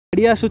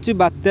माड़ी आसूची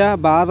बात्या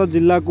 12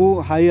 जिला को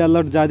हाई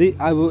अलर्ट जारी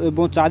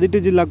और 4टी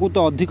जिला को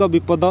तो अधिक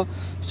विपद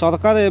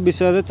सरकार ए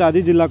विषय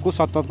 4 जिला को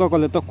सतर्क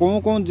कले। तो कौन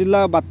कौन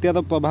जिला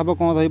बात्यार प्रभाव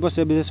कौन रही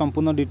विषय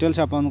संपूर्ण डिटेल्स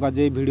आपको आज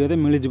भिडियो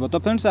मिल तो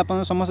फ्रेंड्स आप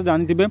समस्त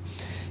जानी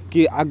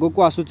कि आग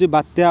को आसूची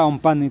बात्या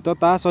अंपानी तो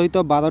ता सहित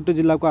 12टी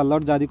जिला को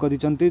अलर्ट जारी कर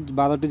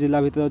 12टी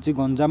जिला भितर अच्छी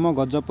गंजाम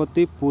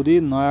गजपति पुरी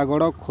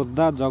नयागढ़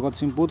खोर्धा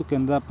जगतसिंहपुर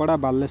केन्द्रापड़ा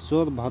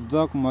बालेश्वर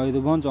भद्रक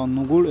मयूरभंज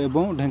अनुगुल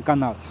और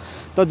ढेंकानाल।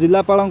 तो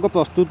जिलापाल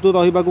प्रस्तुत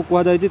रहा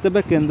कहुई तेज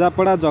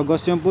केन्द्रापड़ा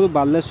जगतसिंहपुर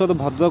बालेश्वर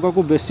भद्रक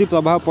को बेसी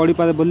प्रभाव पड़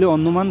पारे बोली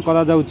अनुमान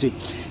करा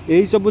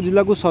सबु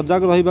जिला को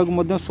सजग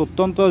रहा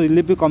स्वतंत्र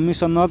रिलीफ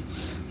कमिशनर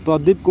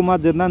प्रदीप कुमार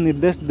जेना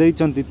निर्देश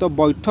देइछंती। तो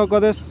बैठक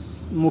में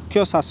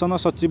मुख्य शासन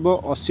सचिव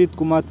असित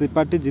कुमार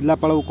त्रिपाठी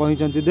जिलापाल को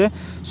कहते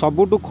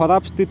सबुठु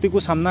खराब स्थिति को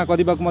सामना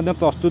करने को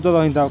प्रस्तुत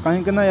रही था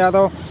कहीं यार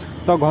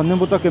तो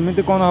घनीभूत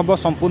केमिति कौन हम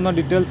संपूर्ण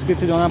डिटेल्स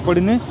किसी जना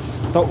पड़नी।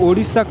 तो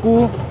ओडिशा को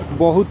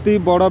बहुत ही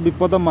बड़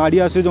विपद माड़ी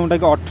आसे जोटा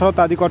कि 18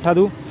 तारिख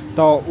ठारू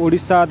तो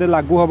ओडिशा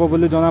लागू हम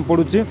बोली जना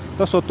पड़ुछि।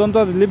 तो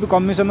स्वतंत्र रिलीफ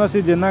कमिशनर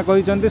श्री जेना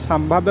कहते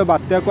संभाव्य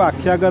बात्या को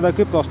आखि आगे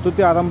रखी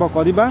प्रस्तुति आरंभ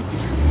करवा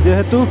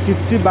जेहेतु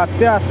किसी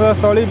बात्या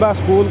आश्रयस्थली बा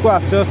स्कूल को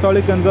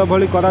आश्रयस्थली केन्द्र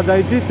भली करा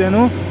जाइछि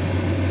तेणु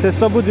से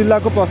सबु जिला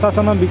को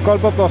प्रशासन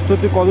विकल्प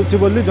प्रस्तुति करुछि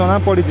बोली जना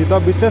पड़ी। तो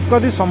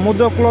विशेषकर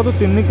समुद्र कूल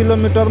 3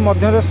 किलोमीटर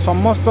मध्य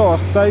समस्त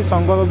अस्थायी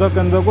संगरोध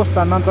केन्द्र को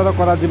स्थानांतर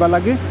करा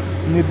लगी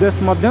निर्देश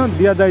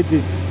दि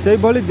जाइछि। से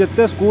भली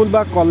जेते स्कूल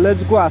बा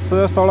कॉलेज को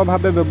आश्रयस्थल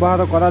भाव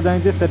व्यवहार करा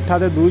जाइछि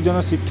सेठारे 2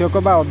 जन शिक्षक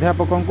बा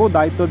अध्यापकों को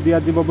दायित्व दिया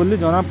जिवो बोली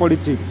जना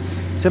पड़ी।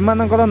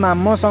 सेमानकर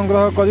नाम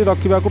संग्रह कर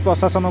रखा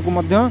प्रशासन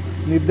को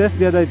निर्देश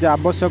दि जाइए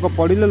आवश्यक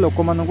पड़े लोक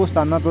मानू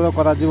स्थानांतर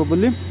करा जिवो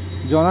बोली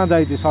जना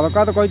जाइए।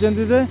 सरकार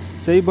कहते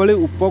से भली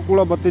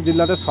उपकूलवर्ती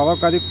जिले में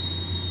सरकारी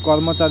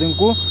कर्मचारी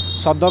को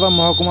सदर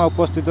महकुमा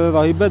उपस्थित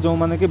रे जो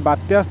मैंने कि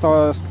बात्या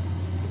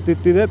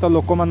स्थिति तो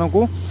लोक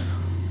मानू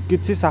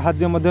किसी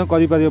साहाय्य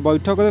करें।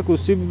 बैठक में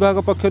कृषि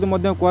विभाग पक्षर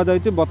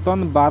कहुई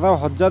बर्तमान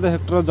 12,000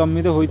 हेक्टर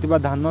जमी होता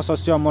धान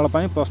शस्य अमल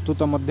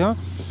प्रस्तुत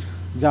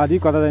जारी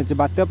करा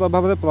बात्या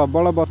प्रभाव में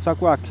प्रबल वर्षा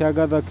को आखि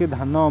आगे रखी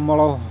धान अमल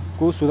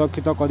को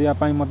सुरक्षित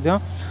करने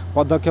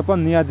पदक्षेप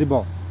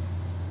नियाजिबो।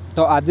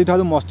 तो आज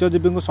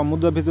मत्स्यजीवी को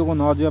समुद्र भितर को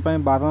न जावाई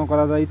बारण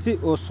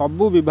कर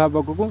सबु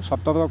विभाग को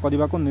सतर्क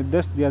करने को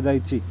निर्देश दि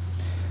जाइए।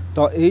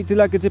 तो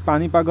यही किसी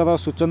पानीपागर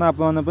सूचना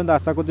आप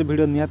आशा कर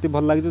वीडियो निहाती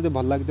भल लगी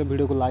भल लगी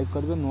वीडियो को लाइक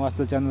करेंगे नुआ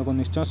चैनल को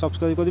निश्चय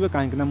सब्सक्राइब करेंगे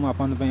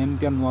कहीं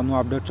मुझे नुआ नुआ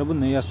अपडेट सब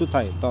नहीं आसू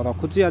थाए। तो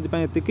रखुची आज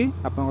एति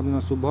आप दिन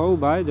शुभ हो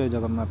बाय जय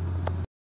जगन्नाथ।